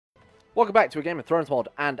Welcome back to a Game of Thrones mod,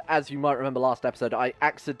 and as you might remember last episode, I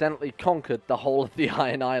accidentally conquered the whole of the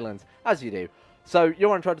Iron Islands, as you do. So,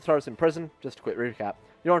 Hoare tried to throw us in prison, just a quick recap.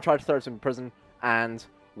 Hoare tried to throw us in prison, and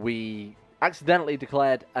we accidentally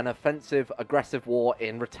declared an offensive, aggressive war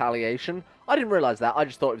in retaliation. I didn't realise that, I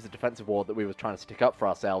just thought it was a defensive war that we were trying to stick up for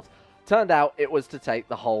ourselves. Turned out it was to take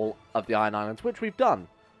the whole of the Iron Islands, which we've done.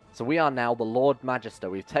 So we are now the Lord Magister,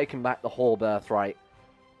 we've taken back the Hoare birthright,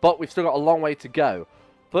 but we've still got a long way to go.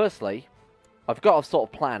 Firstly, I've got a sort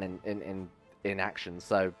of plan in action,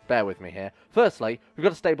 so bear with me here. Firstly, we've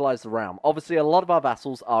got to stabilise the realm. Obviously, a lot of our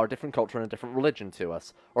vassals are a different culture and a different religion to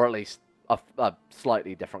us, or at least a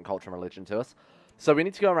slightly different culture and religion to us. So we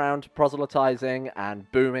need to go around proselytising and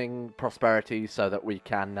booming prosperity so that we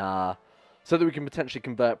can potentially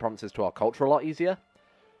convert provinces to our culture a lot easier.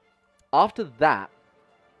 After that,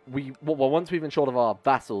 once we've ensured that our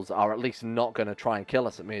vassals are at least not going to try and kill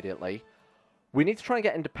us immediately, we need to try and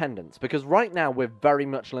get independence, because right now we're very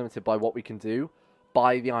much limited by what we can do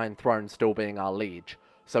by the Iron Throne still being our liege.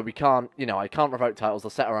 So we can't, I can't revoke titles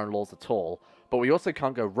or set our own laws at all, but we also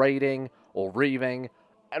can't go raiding or reaving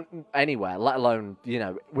anywhere, let alone,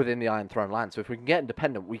 within the Iron Throne land. So if we can get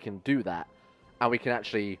independent, we can do that, and we can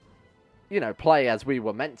actually, play as we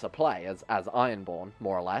were meant to play, as ironborn,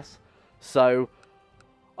 more or less. So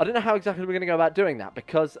I don't know how exactly we're going to go about doing that,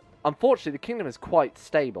 because unfortunately the kingdom is quite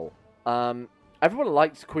stable. Everyone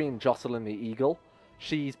likes Queen Jocelyn the Eagle.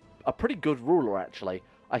 She's a pretty good ruler, actually.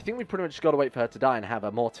 I think we pretty much got to wait for her to die and have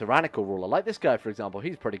a more tyrannical ruler. Like this guy, for example.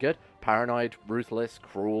 He's pretty good. Paranoid, ruthless,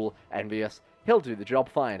 cruel, envious. He'll do the job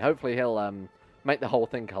fine. Hopefully he'll make the whole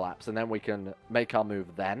thing collapse, and then we can make our move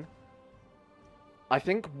then. I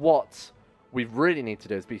think what we really need to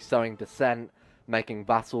do is be sowing dissent, making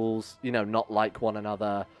vassals, not like one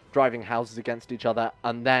another, driving houses against each other,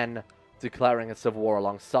 and then declaring a civil war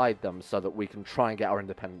alongside them so that we can try and get our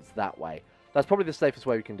independence that way. That's probably the safest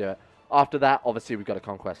way we can do it. After that, obviously, we've got to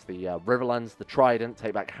conquest the Riverlands, the Trident,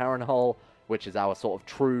 take back Harrenhal, which is our sort of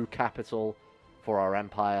true capital for our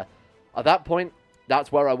empire. At that point,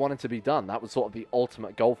 that's where I wanted to be done. That was sort of the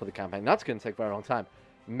ultimate goal for the campaign. That's going to take a very long time.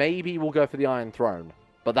 Maybe we'll go for the Iron Throne,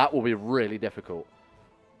 but that will be really difficult.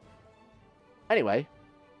 Anyway,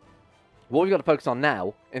 what we've got to focus on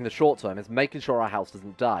now, in the short term, is making sure our house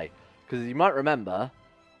doesn't die. Because as you might remember,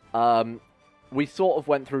 we sort of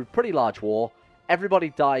went through a pretty large war. Everybody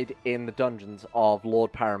died in the dungeons of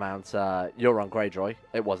Lord Paramount Euron Greyjoy,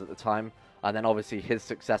 it was at the time. And then obviously his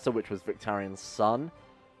successor, which was Victarion's son,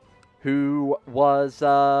 who was...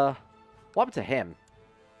 what happened to him?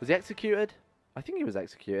 Was he executed? I think he was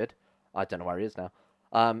executed. I don't know where he is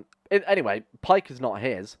now. Anyway, Pike is not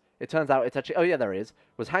his. It turns out it's actually... Oh, yeah, there he is.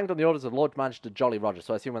 Was hanged on the orders of Lord Magister Jolly Roger.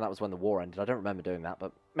 So I assume that was when the war ended. I don't remember doing that,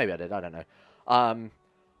 but maybe I did. I don't know.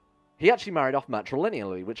 He actually married off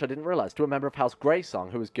matrilineally, which I didn't realise, to a member of House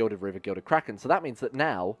Greysong, who was Gilded Reaver, Gilded Kraken. So that means that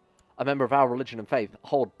now a member of our religion and faith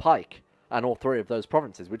hold Pike and all three of those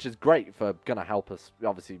provinces, which is great for going to help us,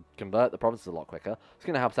 obviously, convert the provinces a lot quicker. It's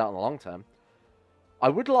going to help us out in the long term. I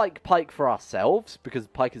would like Pike for ourselves, because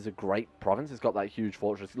Pike is a great province. It's got that huge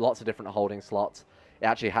fortress, lots of different holding slots. It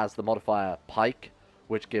actually has the modifier Pike,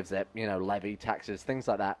 which gives it, levy, taxes, things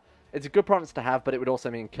like that. It's a good province to have, but it would also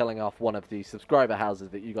mean killing off one of the subscriber houses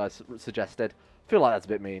that you guys suggested. I feel like that's a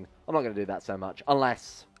bit mean. I'm not going to do that so much.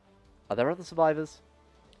 Unless... Are there other survivors?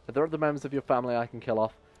 Are there other members of your family I can kill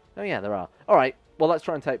off? Oh yeah, there are. Alright, well let's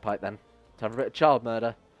try and take Pike then. Time for a bit of child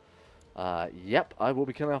murder. Yep, I will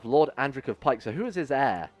be killing off Lord Andric of Pike. So who is his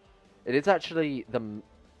heir? It is actually the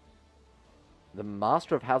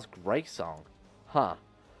Master of House Greysong. Huh.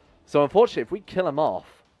 So unfortunately, if we kill him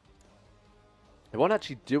off, it won't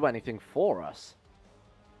actually do anything for us.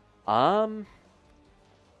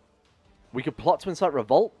 We could plot to incite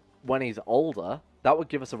revolt when he's older. That would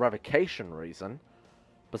give us a revocation reason.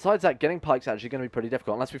 Besides that, getting Pike's actually going to be pretty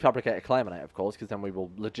difficult, unless we fabricate a claim on it, of course, because then we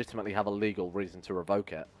will legitimately have a legal reason to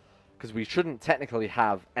revoke it. Because we shouldn't technically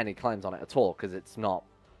have any claims on it at all, because it's not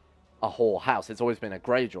a Hoare house. It's always been a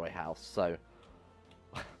Greyjoy house, so...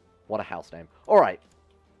 What a house name. Alright,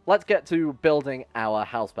 let's get to building our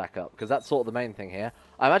house back up, because that's sort of the main thing here.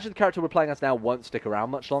 I imagine the character we're playing as now won't stick around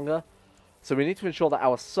much longer, so we need to ensure that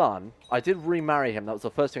our son... I did remarry him, that was the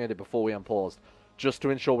first thing I did before we unpaused, just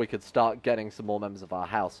to ensure we could start getting some more members of our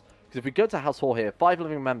house. Because if we go to House Hoare here, 5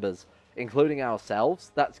 living members, including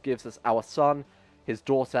ourselves, that gives us our son, his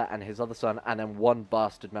daughter, and his other son, and then 1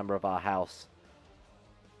 bastard member of our house.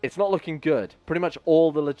 It's not looking good. Pretty much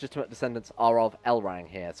all the legitimate descendants are of Elrang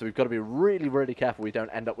here, so we've got to be really, really careful we don't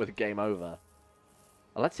end up with a game over.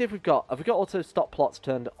 And let's see if have we got auto stop plots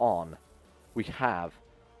turned on? We have.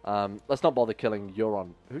 Let's not bother killing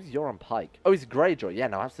Euron. Who's Euron Pike? Oh, he's a Greyjoy. Yeah,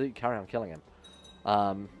 no, absolutely carry on killing him.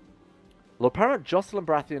 Lord Paramount Jocelyn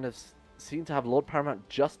Baratheon has seen to have Lord Paramount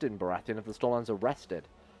Justin Baratheon of the Stormlands arrested.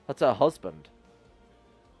 That's her husband.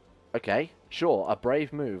 Okay, sure, a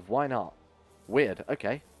brave move. Why not? Weird,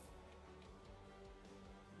 okay.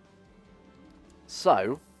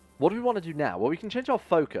 So, what do we want to do now? Well, we can change our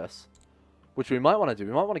focus, which we might want to do.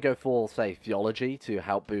 We might want to go for, say, theology to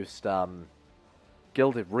help boost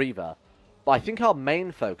Gilded Reaver. But I think our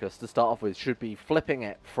main focus to start off with should be flipping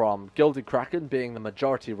it from Gilded Kraken being the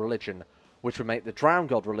majority religion, which would make the Drown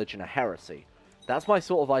God religion a heresy. That's my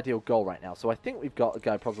sort of ideal goal right now. So I think we've got a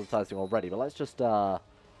guy proselytizing already, but let's just...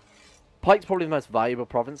 Pike's probably the most valuable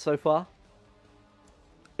province so far.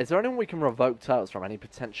 Is there anyone we can revoke titles from? Any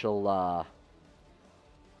potential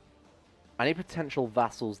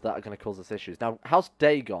vassals that are going to cause us issues? Now, House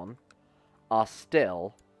Dagon are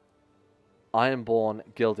still ironborn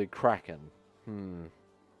Gilded Kraken.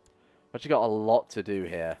 Actually got a lot to do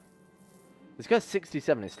here. This guy's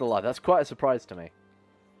 67, he's still alive. That's quite a surprise to me.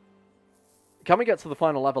 Can we get to the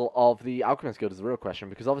final level of the Alchemist Guild is the real question,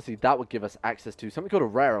 because obviously that would give us access to something called a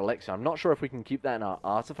rare elixir. I'm not sure if we can keep that in our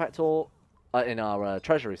artifact or in our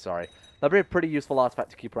treasury, sorry. That'd be a pretty useful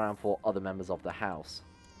artifact to keep around for other members of the house.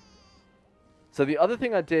 So the other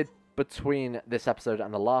thing I did between this episode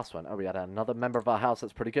and the last one, oh, we had another member of our house,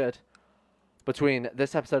 that's pretty good. Between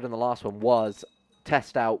this episode and the last one was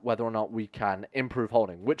test out whether or not we can improve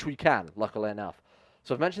holding, which we can, luckily enough.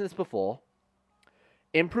 So I've mentioned this before.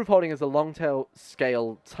 Improve holding is a long-tail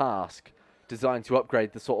scale task designed to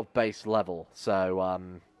upgrade the sort of base level.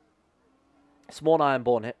 So, small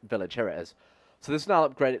ironborn village, here it is. So this will now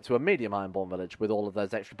upgrade it to a medium ironborn village with all of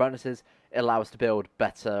those extra bonuses. It allows us to build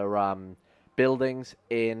better buildings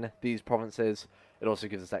in these provinces. It also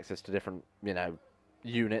gives us access to different, you know,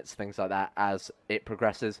 units, things like that as it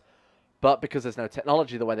progresses. But because there's no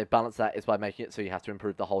technology, the way they balance that is by making it so you have to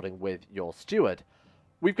improve the holding with your steward.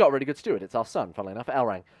 We've got a really good steward. It's our son, funnily enough,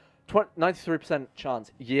 Elrang. 93%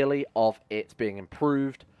 chance yearly of it being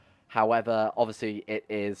improved. However, obviously, it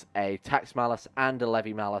is a tax malus and a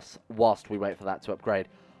levy malus whilst we wait for that to upgrade.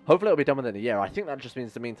 Hopefully, it'll be done within a year. I think that just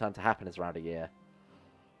means the meantime to happen is around a year.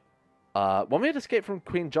 When we had escaped from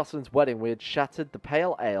Queen Jocelyn's wedding, we had shattered the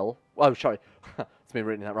pale ale... Oh, sorry. It's me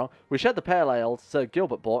reading that wrong. We shared the pale ale Sir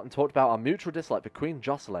Gilbert bought and talked about our mutual dislike for Queen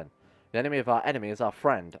Jocelyn. The enemy of our enemy is our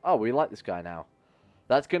friend. Oh, we like this guy now.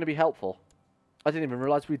 That's going to be helpful. I didn't even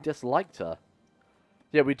realise we disliked her.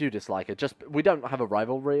 Yeah, we do dislike her. Just we don't have a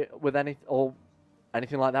rivalry with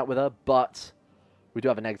anything like that with her, but we do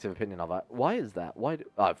have a negative opinion of her. Why is that? Why?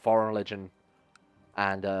 Foreign religion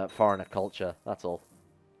and foreigner culture. That's all.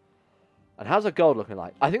 And how's our gold looking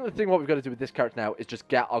like? I think the thing what we've got to do with this character now is just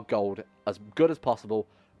get our gold as good as possible,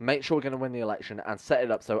 make sure we're going to win the election, and set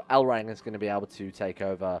it up so Elrang is going to be able to take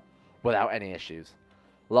over without any issues.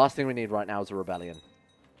 Last thing we need right now is a rebellion.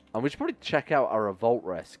 And we should probably check out our revolt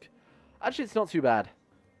risk. Actually, it's not too bad.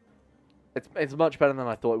 It's much better than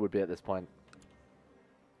I thought it would be at this point.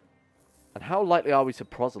 And how likely are we to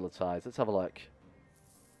proselytize? Let's have a look.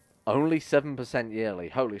 Only 7% yearly.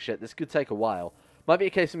 Holy shit, this could take a while. Might be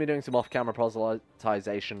a case of me doing some off-camera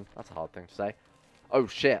proselytization. That's a hard thing to say. Oh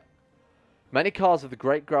shit. Many cars of the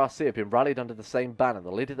Great Grass Sea have been rallied under the same banner.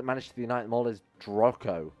 The leader that managed to unite them all is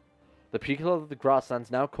Drocco. The people of the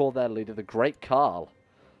grasslands now call their leader the Great Carl.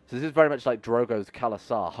 So this is very much like Drogo's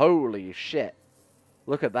Khalasar. Holy shit.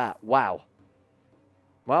 Look at that. Wow.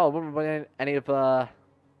 Well, I wouldn't want any of the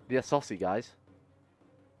Assossi guys.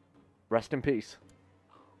 Rest in peace.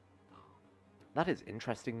 That is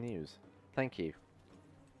interesting news. Thank you.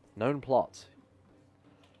 Known plot.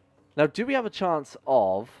 Now, do we have a chance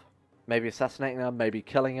of maybe assassinating her, maybe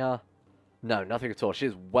killing her? No, nothing at all. She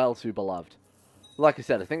is well too beloved. Like I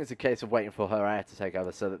said, I think it's a case of waiting for her heir to take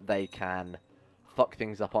over so that they can fuck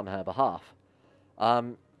things up on her behalf.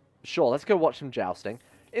 Sure, let's go watch some jousting.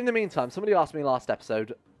 In the meantime, somebody asked me last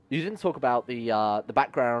episode, you didn't talk about the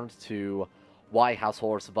background to why House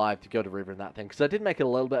Hoare survived to go to River and that thing, because I did make a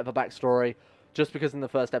little bit of a backstory, just because in the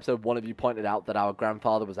first episode, one of you pointed out that our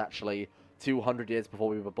grandfather was actually 200 years before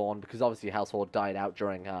we were born, because obviously House Hoare died out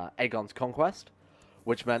during Aegon's conquest,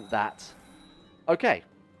 which meant that... Okay,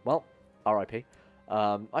 well, R.I.P.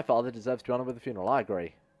 My father deserves to be honoured with a funeral, I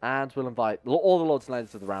agree. And we'll invite all the Lords and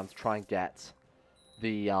Ladies of the Realm to try and get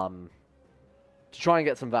the, some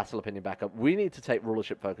vassal opinion back up. We need to take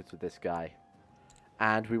rulership focus with this guy.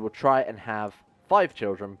 And we will try and have 5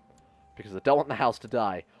 children, because I don't want the house to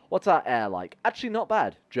die. What's our heir like? Actually, not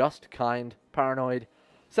bad. Just, kind, paranoid,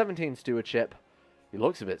 17 stewardship. He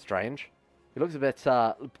looks a bit strange. He looks a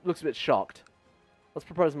bit shocked. Let's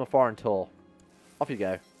propose him a foreign tour. Off you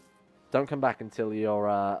go. Don't come back until you're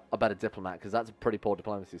a better diplomat, because that's a pretty poor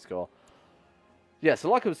diplomacy score. Yeah,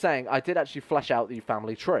 so like I was saying, I did actually flesh out the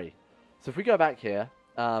family tree. So if we go back here,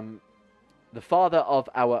 the father of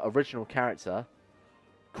our original character,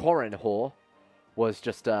 Hoare, was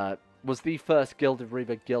just was the first Gilded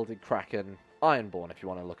Reaver, Gilded Kraken, Ironborn, if you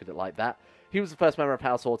want to look at it like that. He was the first member of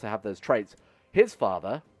House Hoare to have those traits. His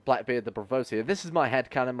father, Blackbeard the Bravosier, this is my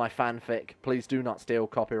headcanon, my fanfic, please do not steal,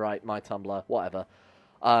 copyright, my Tumblr, whatever.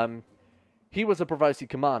 He was a Bravosier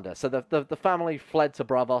commander, so the family fled to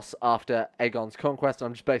Braavos after Aegon's conquest.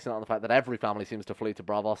 I'm just basing it on the fact that every family seems to flee to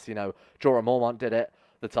Braavos. You know, Jorah Mormont did it,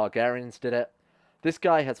 the Targaryens did it. This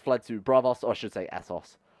guy has fled to Braavos, or I should say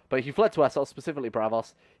Essos. But he fled to Essos, specifically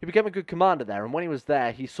Braavos. He became a good commander there, and when he was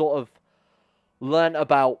there, he sort of learned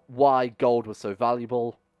about why gold was so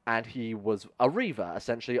valuable, and he was a Reaver,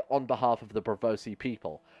 essentially, on behalf of the Bravosier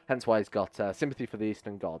people. Hence why he's got sympathy for the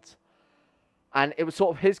Eastern gods. And it was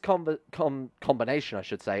sort of his combination, I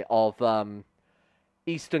should say, of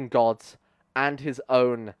Eastern gods and his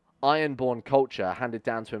own Ironborn culture handed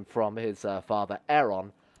down to him from his father,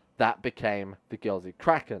 Aeron, that became the Gilded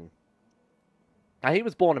Kraken. Now, he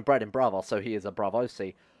was born and bred in Braavos, so he is a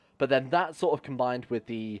Bravosier. But then that sort of combined with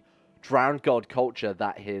the drowned god culture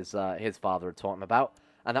that his father had taught him about,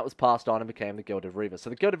 and that was passed on and became the Gilded Reaver. So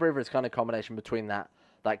the Gilded Reaver is kind of a combination between that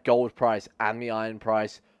gold price and the iron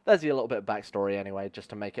price. There's a little bit of backstory anyway, just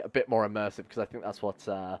to make it a bit more immersive, because I think that's what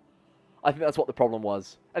the problem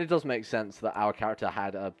was. And it does make sense that our character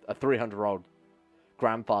had a 300-year-old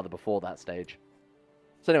grandfather before that stage.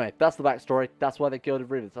 So anyway, that's the backstory. That's why they're Gilded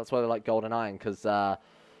Reavers. That's why they like gold and iron, because they're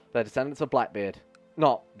descendants of Blackbeard.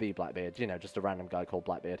 Not the Blackbeard, you know, just a random guy called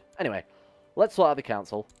Blackbeard. Anyway, let's sort out the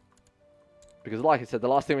council. Because like I said, the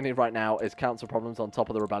last thing we need right now is council problems on top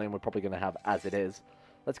of the rebellion we're probably going to have as it is.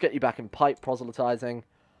 Let's get you back in pipe proselytizing.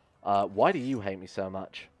 Why do you hate me so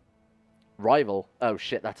much? Rival. Oh,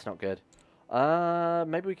 shit, that's not good.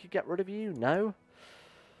 Maybe we could get rid of you? No?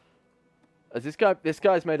 As this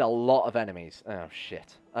guy's made a lot of enemies. Oh,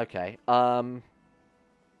 shit. Okay. Well.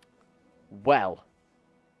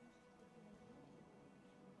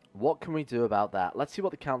 What can we do about that? Let's see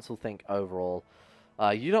what the council think overall.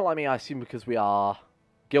 You don't like me, I assume, because we are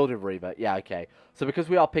Gilded Reaver. Yeah, okay. So because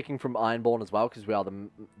we are picking from Ironborn as well, because we are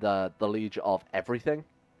the liege of everything,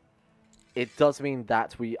 it does mean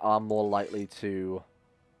that we are more likely to...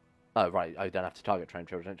 Oh, right. I don't have to target trained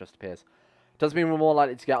children. It just appears. It does mean we're more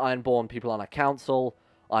likely to get Ironborn people on our council,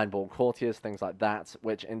 Ironborn courtiers, things like that,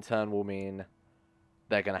 which in turn will mean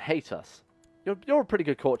they're going to hate us. You're a pretty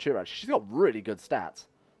good courtier, actually. She's got really good stats.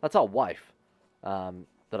 That's our wife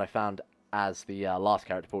that I found as the last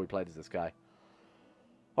character before we played as this guy.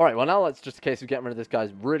 Alright, well now it's just a case of getting rid of this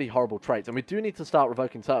guy's really horrible traits. And we do need to start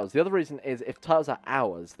revoking titles. The other reason is if titles are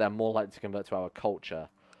ours, they're more likely to convert to our culture.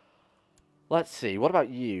 Let's see, what about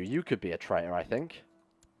you? You could be a traitor, I think.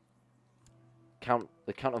 The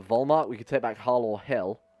Count of Volmark, we could take back Hull or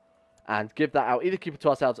Hill. And give that out, either keep it to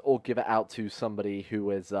ourselves or give it out to somebody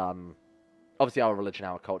who is, obviously our religion,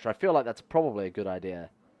 our culture. I feel like that's probably a good idea.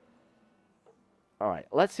 Alright,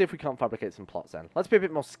 let's see if we can't fabricate some plots then. Let's be a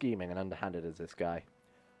bit more scheming and underhanded as this guy.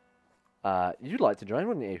 You'd like to join,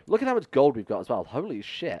 wouldn't you? Look at how much gold we've got as well. Holy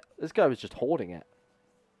shit. This guy was just hoarding it.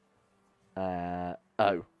 Oh.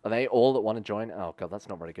 Are they all that want to join? Oh, God, that's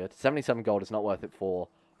not very good. 77 gold is not worth it for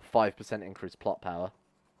 5% increased plot power.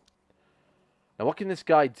 Now, what can this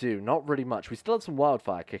guy do? Not really much. We still have some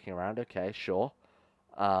wildfire kicking around. Okay, sure.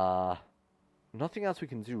 Nothing else we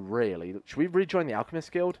can do, really. Should we rejoin the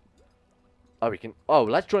Alchemist Guild? Oh, we can... Oh,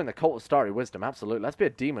 let's join the Cult of Starry Wisdom. Absolutely. Let's be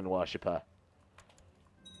a demon worshipper.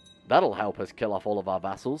 That'll help us kill off all of our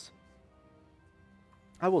vassals.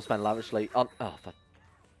 I will spend lavishly on...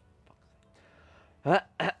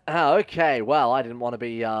 Oh, okay, well, I didn't want to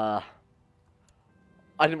be, I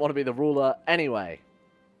didn't want to be the ruler anyway.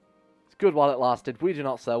 It's good while it lasted. We do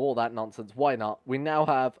not sow all that nonsense. Why not? We now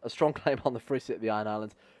have a strong claim on the free city of the Iron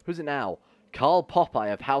Islands. Who's it now? Carl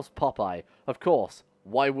Popeye of House Popeye. Of course.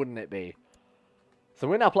 Why wouldn't it be? So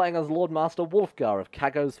we're now playing as Lord Master Wolfgar of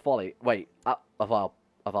Kago's Folly. Wait, of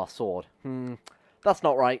our sword. That's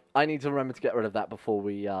not right. I need to remember to get rid of that before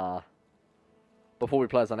we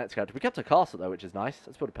play as our next character. We kept a castle though, which is nice.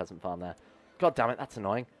 Let's put a peasant farm there. God damn it, that's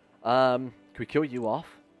annoying. Can we kill you off?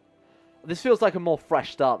 This feels like a more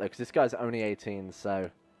fresh start though, because this guy's only 18, so...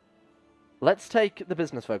 Let's take the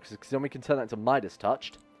business focus, because then we can turn that into Midas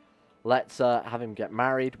Touched. Let's have him get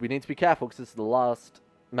married. We need to be careful, because this is the last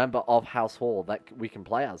member of House Hall that we can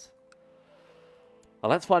play as. Well,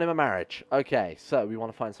 let's find him a marriage. Okay, so we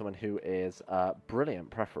want to find someone who is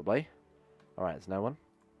brilliant, preferably. Alright, there's no one.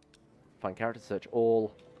 Find character, search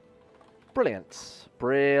all. Brilliant.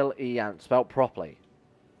 Brilliant. Spelled properly.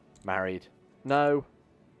 Married. No.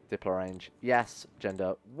 Diplo range. Yes.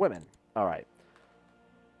 Gender. Women. Alright.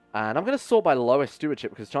 And I'm going to sort by lowest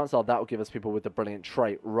stewardship because chances are that will give us people with the brilliant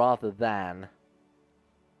trait rather than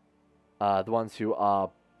the ones who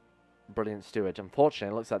are brilliant stewards.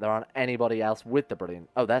 Unfortunately, it looks like there aren't anybody else with the brilliant...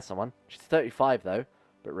 Oh, there's someone. She's 35 though.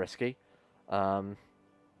 Bit risky.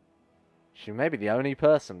 She may be the only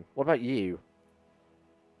person. What about you?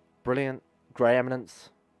 Brilliant. Grey Eminence.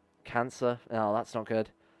 Cancer. Oh, that's not good.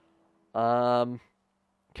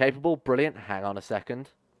 Capable. Brilliant. Hang on a second.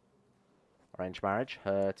 Arranged marriage.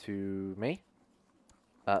 Her to me.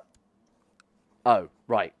 Oh,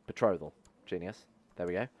 right. Betrothal. Genius. There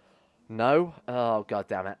we go. No. Oh, god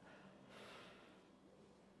damn it.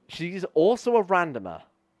 She's also a randomer.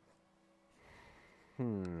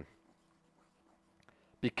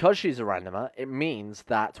 Because she's a randomer, it means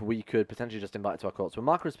that we could potentially just invite her to our courts. We'll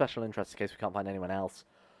mark her as special interest in case we can't find anyone else.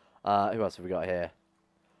 Who else have we got here?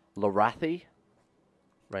 Lorathi.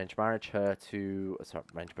 Arranged marriage. Her to... Sorry,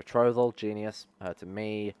 arranged betrothal. Genius. Her to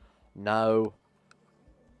me. No.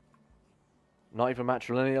 Not even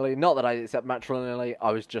matrilineally. Not that I accept matrilineally.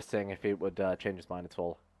 I was just saying if it would change his mind at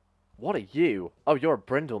all. What are you? Oh, you're a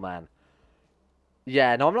brindle man.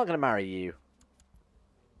 Yeah, no, I'm not going to marry you.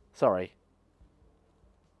 Sorry.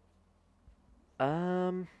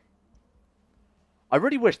 I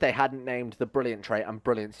really wish they hadn't named the brilliant trait and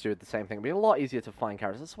brilliant steward the same thing. It'd be a lot easier to find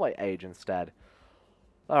characters. Let's wait age instead.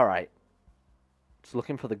 Alright. Just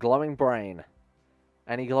looking for the glowing brain.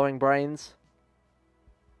 Any glowing brains?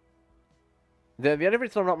 The only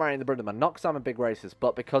reason I'm not marrying the Brindlemen, not because I'm a big racist,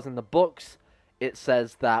 but because in the books it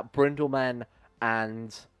says that Brindlemen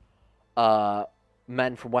and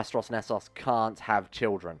men from Westeros and Essos can't have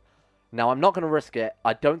children. Now, I'm not going to risk it.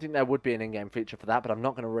 I don't think there would be an in-game feature for that, but I'm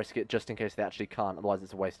not going to risk it just in case they actually can't, otherwise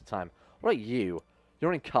it's a waste of time. What about you?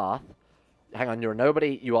 You're in Karth. Hang on, you're a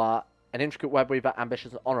nobody. You are an intricate web weaver,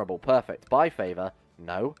 ambitious and honourable. Perfect. Buy favour.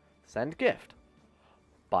 No. Send gift.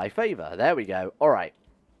 Buy favour. There we go. Alright.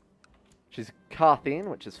 She's Karthian,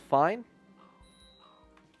 which is fine.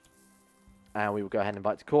 And we will go ahead and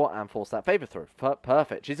invite to court and force that favour through.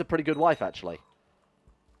 Perfect. She's a pretty good wife, actually.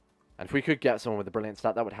 And if we could get someone with a brilliant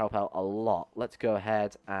stat, that would help out a lot. Let's go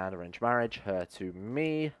ahead and arrange marriage. Her to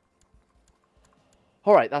me.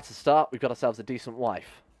 Alright, that's a start. We've got ourselves a decent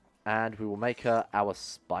wife. And we will make her our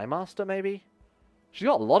spy master, maybe? She's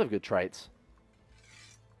got a lot of good traits.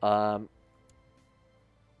 Yeah,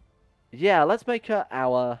 let's make her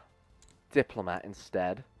our diplomat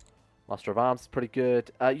instead. Master of Arms is pretty good.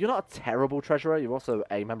 You're not a terrible treasurer. You're also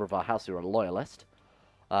a member of our house. You're a loyalist.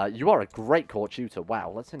 You are a great court tutor.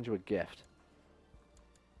 Wow, let's send you a gift.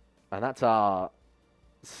 And that's our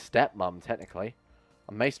stepmom, technically.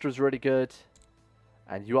 A maester is really good.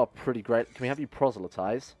 And you are pretty great. Can we have you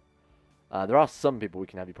proselytize? There are some people we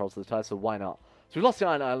can have you proselytize, so why not? So we've lost the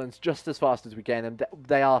Iron Islands just as fast as we gain them.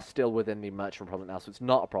 They are still within the Merchant Republic now, so it's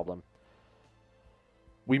not a problem.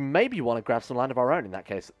 We maybe want to grab some land of our own in that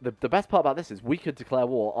case. The best part about this is we could declare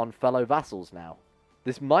war on fellow vassals now.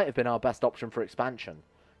 This might have been our best option for expansion.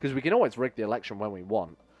 Because we can always rig the election when we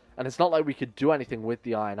want. And it's not like we could do anything with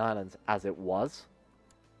the Iron Islands as it was.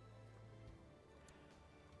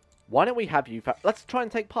 Why don't we have you... Let's try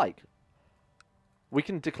and take Pike. We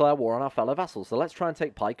can declare war on our fellow vassals. So let's try and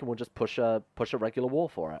take Pike and we'll just push a regular war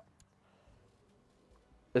for it.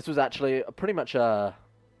 This was actually pretty much a...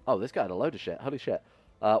 Oh, this guy had a load of shit. Holy shit.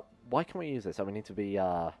 Why can't we use this? So we need to be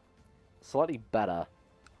slightly better.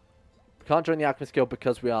 We can't join the Alchemist Guild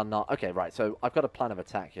because we are not... Okay, right, so I've got a plan of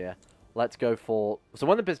attack here. Let's go for... So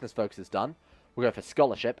when the business focus is done, we'll go for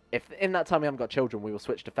scholarship. If in that time we haven't got children, we will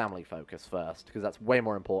switch to family focus first, because that's way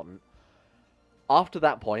more important. After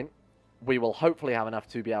that point, we will hopefully have enough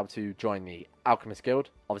to be able to join the Alchemist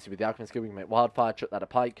Guild. Obviously, with the Alchemist Guild, we can make Wildfire, chuck that a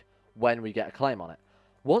Pike, when we get a claim on it.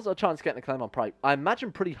 What's our chance of getting a claim on Pike? I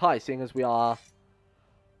imagine pretty high, seeing as we are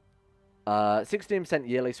 16%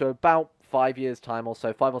 yearly, so about 5 years' time or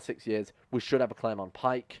so, 5 or 6 years, we should have a claim on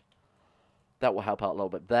Pike. That will help out a little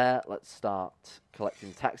bit there. Let's start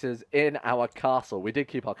collecting taxes in our castle. We did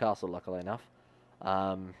keep our castle, luckily enough.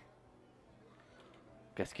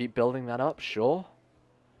 Guess keep building that up, sure.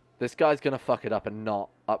 This guy's going to fuck it up and not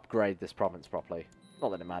upgrade this province properly.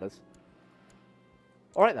 Not that it matters.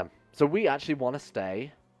 Alright then. So we actually want to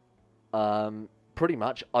stay pretty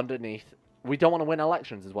much underneath... We don't want to win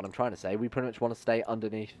elections, is what I'm trying to say. We pretty much want to stay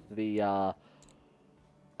underneath the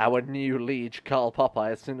our new liege, Carl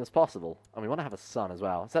Popeye, as soon as possible. And we want to have a son as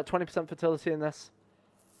well. Is that 20% fertility in this?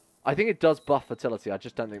 I think it does buff fertility. I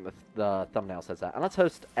just don't think the thumbnail says that. And let's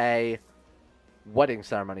host a wedding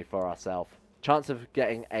ceremony for ourselves. chance of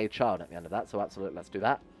getting a child at the end of that, so absolutely, let's do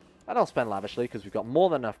that. And I'll spend lavishly, because we've got more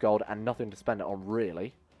than enough gold and nothing to spend it on,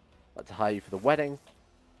 really. Let's hire you for the wedding.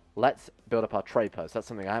 Let's build up our trade post. That's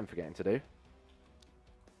something I am forgetting to do.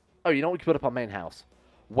 Oh, you know what? We can build up our main house.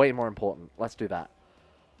 Way more important. Let's do that.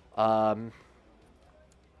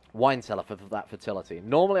 Wine cellar for that fertility.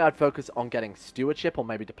 Normally, I'd focus on getting stewardship or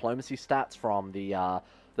maybe diplomacy stats from the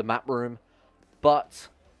map room. But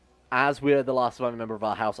as we're the last surviving member of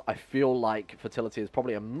our house, I feel like fertility is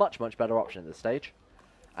probably a much, much better option at this stage.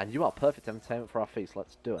 And you are perfect entertainment for our feast.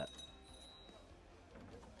 Let's do it.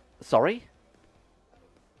 Sorry?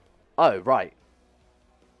 Oh, right.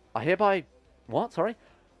 I hereby... What? Sorry?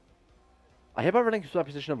 I hereby relinquish my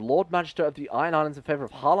position of Lord Magister of the Iron Islands in favour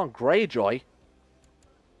of Harlan Greyjoy.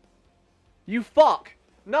 You fuck!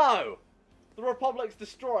 No! The Republic's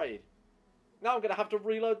destroyed. Now I'm going to have to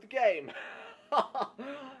reload the game.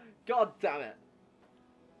 God damn it.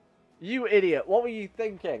 You idiot. What were you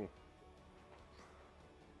thinking?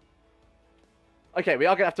 Okay, we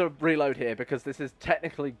are going to have to reload here because this is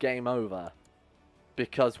technically game over.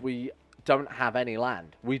 Because we don't have any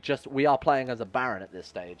land. We are playing as a baron at this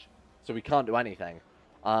stage. So we can't do anything.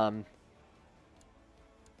 Alright,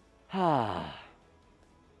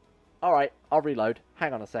 I'll reload.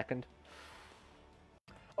 Hang on a second.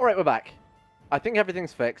 Alright, we're back. I think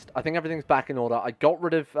everything's fixed. I think everything's back in order. I got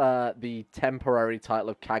rid of the temporary title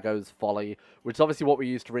of Kago's Folly, which is obviously what we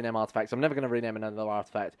used to rename artifacts. I'm never going to rename another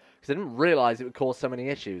artifact, because I didn't realise it would cause so many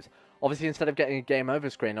issues. Obviously, instead of getting a game over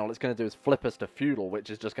screen, all it's going to do is flip us to feudal, which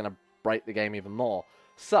is just going to break the game even more.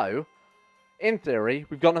 So, in theory,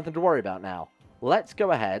 we've got nothing to worry about now. Let's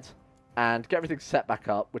go ahead and get everything set back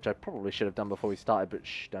up, which I probably should have done before we started, but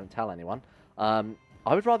shh, don't tell anyone. I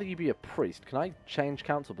would rather you be a priest. Can I change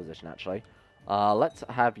council position, actually? Let's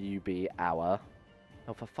have you be our...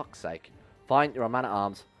 Oh, for fuck's sake. Fine, you're a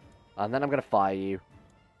man-at-arms. And then I'm going to fire you.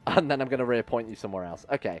 And then I'm going to reappoint you somewhere else.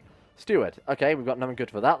 Okay. Steward. Okay, we've got nothing good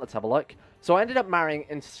for that. Let's have a look. So I ended up marrying,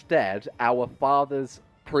 instead, our father's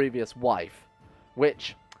previous wife.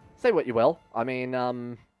 Which, say what you will. I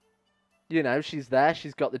mean, you know, she's there.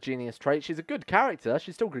 She's got the genius trait. She's a good character.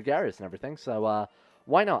 She's still gregarious and everything. So,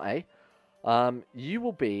 why not, eh? You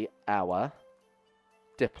will be our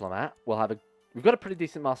diplomat. We've got a pretty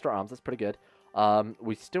decent master at arms. That's pretty good.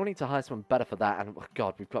 We still need to hire someone better for that. And, oh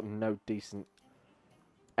God, we've got no decent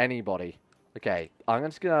anybody. Okay, I'm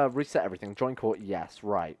just going to reset everything. Join court, yes,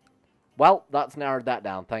 right. Well, that's narrowed that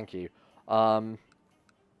down. Thank you.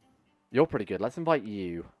 You're pretty good. Let's invite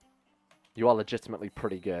you. You are legitimately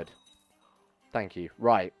pretty good. Thank you.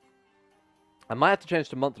 Right. I might have to change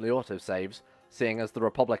to monthly autosaves, seeing as the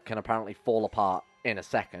Republic can apparently fall apart in a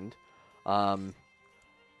second.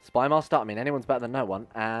 Spymaster, I mean, anyone's better than no one.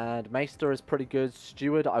 And Maester is pretty good.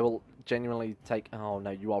 Steward, I will genuinely take... Oh,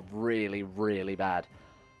 no, you are really, really bad.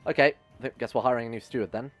 Okay, I guess we're hiring a new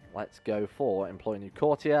steward then. Let's go for employ a new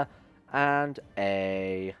courtier and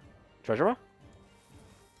a treasurer.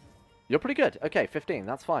 You're pretty good. Okay, 15,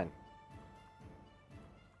 that's fine.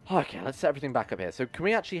 Okay, let's set everything back up here. So can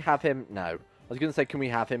we actually have him... No. I was going to say, can we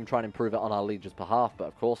have him try and improve it on our liege's behalf, but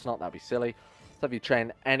of course not. That'd be silly. Let's have you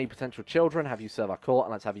train any potential children, have you serve our court,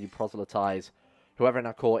 and let's have you proselytize whoever in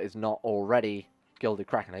our court is not already gilded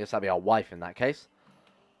kraken. I guess that'd be our wife in that case.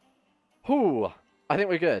 Whew. I think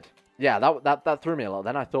we're good. Yeah, that threw me a little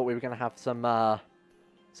then. I thought we were going to have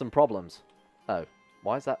some problems. Oh,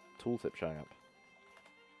 why is that tooltip showing up?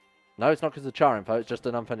 No, it's not because of char info. It's just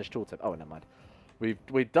an unfinished tooltip. Oh, never mind.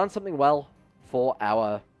 We've done something well for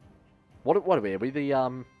our... What are we? Are we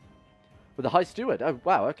the with the high steward? Oh,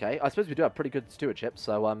 wow, okay. I suppose we do have pretty good stewardship,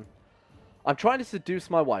 so I'm trying to seduce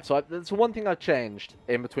my wife. So that's one thing I've changed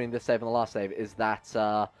in between this save and the last save, is that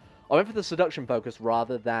I went for the seduction focus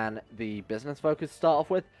rather than the business focus to start off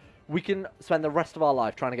with. We can spend the rest of our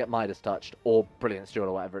life trying to get Midas touched, or Brilliant Steward,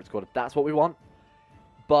 or whatever it's called, if that's what we want.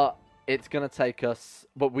 But it's going to take us...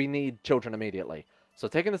 But we need children immediately. So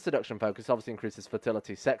taking the seduction focus obviously increases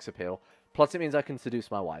fertility, sex appeal, plus it means I can seduce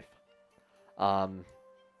my wife.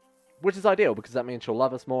 Which is ideal, because that means she'll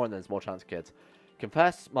love us more and there's more chance of kids.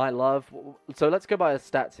 Confess my love. So let's go by her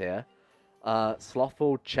stats here.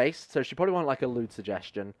 Slothful, chaste. So she probably wants like a lewd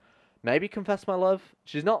suggestion. Maybe confess my love.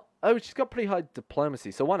 She's not... Oh, she's got pretty high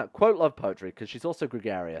diplomacy. So why not quote love poetry, because she's also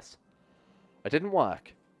gregarious. It didn't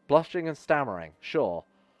work. Blushing and stammering. Sure.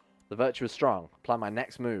 The virtue is strong. Plan my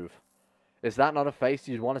next move. Is that not a face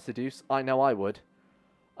you'd want to seduce? I know I would.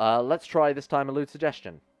 Let's try this time a lewd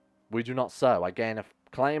suggestion. We do not so. I gain a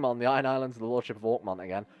claim on the Iron Islands of the Lordship of Orkmont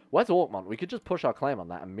again. Where's Orkmont? We could just push our claim on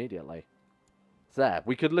that immediately. It's there.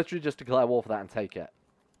 We could literally just declare war for that and take it.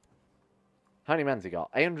 How many men's he got?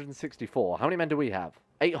 864. How many men do we have?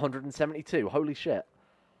 872. Holy shit.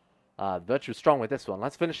 Virtue is strong with this one.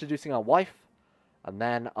 Let's finish seducing our wife. And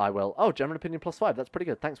then I will... Oh, general opinion +5. That's pretty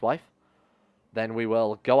good. Thanks, wife. Then we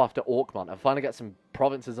will go after Orkmont and finally get some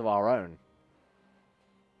provinces of our own.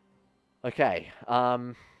 Okay.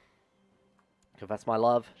 Confess my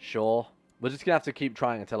love. Sure. We're just going to have to keep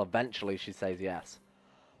trying until eventually she says yes.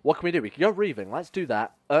 What can we do? We can go reaving. Let's do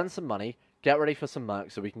that. Earn some money. Get ready for some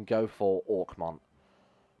mercs so we can go for Orkmont.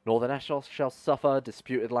 Northern Essos shall suffer.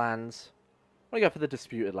 Disputed lands. I'm going to go for the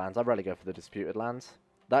disputed lands. I rarely go for the disputed lands.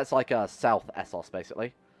 That's like South Essos,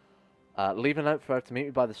 basically. Leave a note for her to meet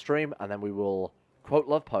me by the stream, and then we will quote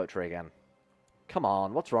love poetry again. Come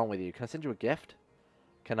on, what's wrong with you? Can I send you a gift?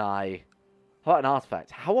 Can I... How about an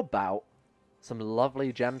artifact? How about some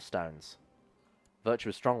lovely gemstones? Virtue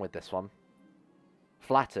is strong with this one.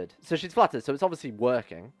 Flattered. So she's flattered, so it's obviously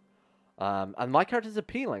working. And my character's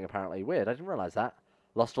appealing, apparently. Weird, I didn't realize that.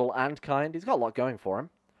 Lustral and kind. He's got a lot going for him.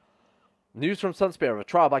 News from Sunspear of a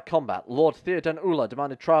trial by combat. Lord Theoden Ula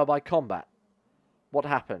demanded trial by combat. What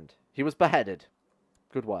happened? He was beheaded.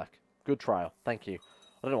 Good work. Good trial. Thank you.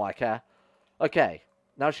 I don't know why I care. Okay.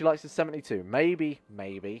 Now she likes his 72. Maybe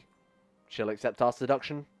she'll accept our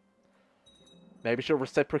seduction. Maybe she'll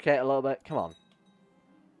reciprocate a little bit. Come on.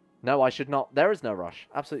 No, I should not. There is no rush.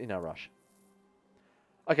 Absolutely no rush.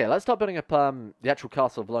 Okay, let's start building up the actual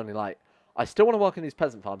Castle of Lonely Light. I still want to work on these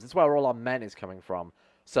peasant farms. It's where all our men is coming from.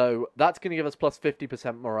 So that's going to give us plus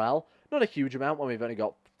 50% morale. Not a huge amount when we've only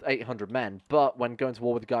got 800 men. But when going to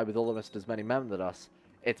war with a guy with almost as many men than us,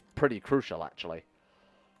 it's pretty crucial, actually.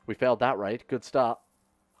 We failed that raid. Good start.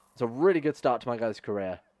 It's a really good start to my guy's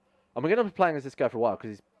career. And we're going to be playing as this guy for a while,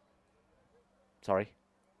 because he's... Sorry.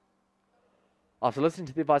 After listening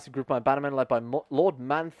to the advice of a group of my bannermen led by Lord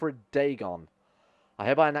Manfred Dagon, I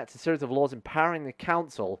hereby enact a series of laws empowering the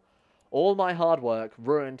council. All my hard work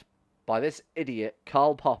ruined by this idiot,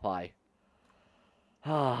 Carl Popeye.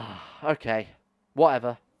 Okay.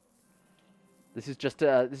 Whatever. This is just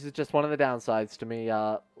one of the downsides to me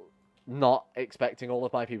not expecting all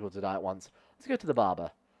of my people to die at once. Let's go to the barber.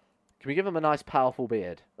 Can we give him a nice, powerful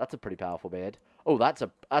beard? That's a pretty powerful beard. Oh, that's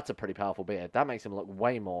a pretty powerful beard. That makes him look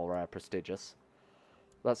way more prestigious.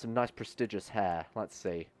 That's some nice, prestigious hair. Let's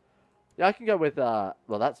see. Yeah, I can go with, well,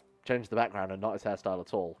 that's changed the background and not his hairstyle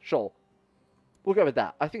at all. Sure. We'll go with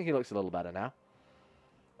that. I think he looks a little better now.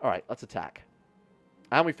 Alright, let's attack.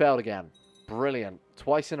 And we failed again. Brilliant.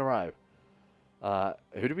 Twice in a row.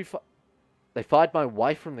 Who did we fire? They fired my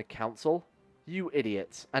wife from the council? You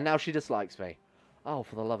idiots. And now she dislikes me. Oh,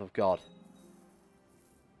 for the love of God.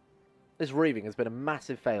 This reaving has been a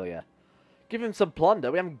massive failure. Give him some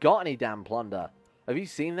plunder. We haven't got any damn plunder. Have you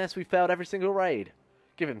seen this? We failed every single raid.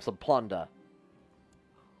 Give him some plunder.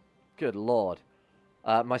 Good lord.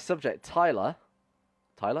 My subject, Tyler.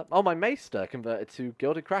 Tyler? Oh, my maester converted to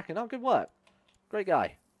Gilded Kraken. Oh, good work. Great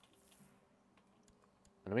guy.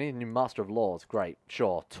 And we need a new Master of Laws. Great.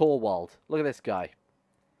 Sure. Torwald. Look at this guy.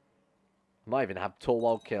 Might even have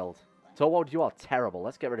Torwald killed. Torwald, you are terrible.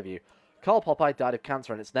 Let's get rid of you. Carl Popeye died of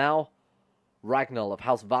cancer, and it's now Ragnall of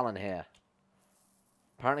House Valen here.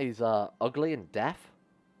 Apparently he's ugly and deaf.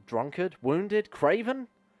 Drunkard. Wounded. Craven.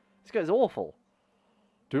 This guy's awful.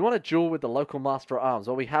 Do we want to duel with the local Master at Arms?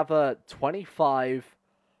 Well, we have a 25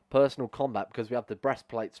 personal combat because we have the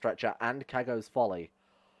Breastplate Stretcher and Kago's Folly.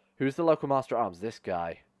 Who's the local Master at Arms? This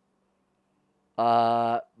guy.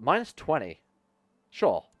 Minus 20.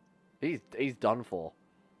 Sure. He's done for.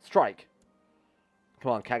 Strike.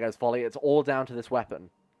 Come on, Kago's Folly. It's all down to this weapon.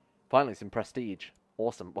 Finally, some prestige.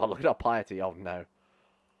 Awesome. Well, look at our piety. Oh, no.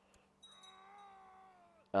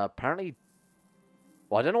 Apparently...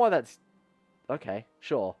 Well, I don't know why that's... Okay,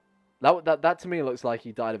 sure. That to me looks like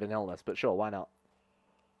he died of an illness, but sure, why not?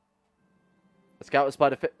 A scout with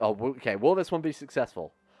spider fit... Oh, okay. Will this one be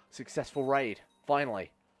successful? Successful raid. Finally.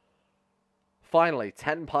 Finally,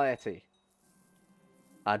 10 piety.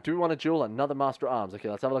 Do we want to duel another Master at Arms? Okay,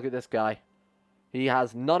 let's have a look at this guy. He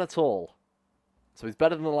has none at all. So he's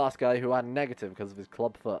better than the last guy who had negative because of his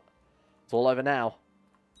club foot. It's all over now.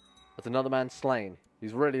 That's another man slain.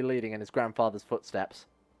 He's really leading in his grandfather's footsteps.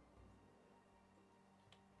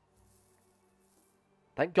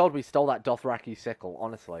 Thank God we stole that Dothraki sickle,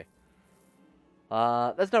 honestly.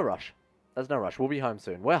 There's no rush. There's no rush. We'll be home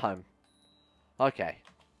soon. We're home. Okay.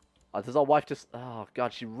 Does our wife just... Oh,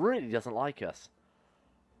 God, she really doesn't like us.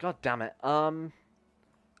 God damn it. Send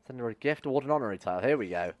her a gift. Award an honorary title. Here we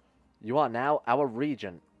go. You are now our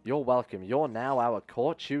regent. You're welcome. You're now our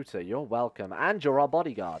court tutor. You're welcome. And you're our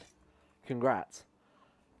bodyguard. Congrats.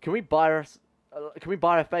 Can we buy her... can we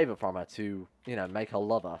buy a favor from her to, you know, make her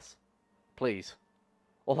love us? Please.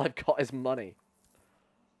 All I've got is money.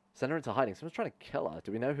 Send her into hiding. Someone's trying to kill her.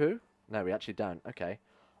 Do we know who? No, we actually don't. Okay.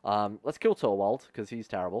 Let's kill Torwald, because he's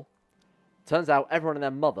terrible. Turns out everyone and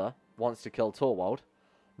their mother wants to kill Torwald.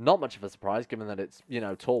 Not much of a surprise, given that it's, you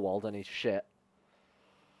know, Torwald and he's shit.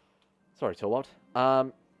 Sorry, Torwald.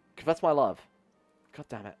 Confess my love. God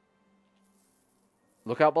damn it.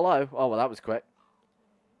 Look out below. Oh, well, that was quick.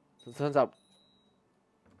 So it turns out...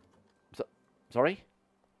 Sorry?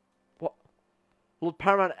 What? Lord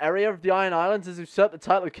Paramount Area of the Iron Islands has usurped the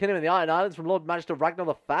title of Kingdom in the Iron Islands from Lord Magister Ragnar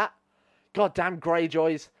the Fat? Goddamn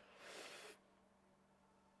Greyjoys.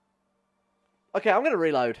 Okay, I'm going to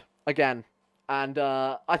reload again. And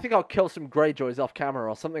I think I'll kill some Greyjoys off camera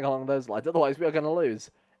or something along those lines. Otherwise, we are going to lose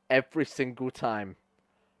every single time.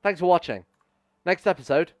 Thanks for watching. Next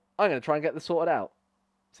episode, I'm going to try and get this sorted out.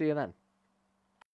 See you then.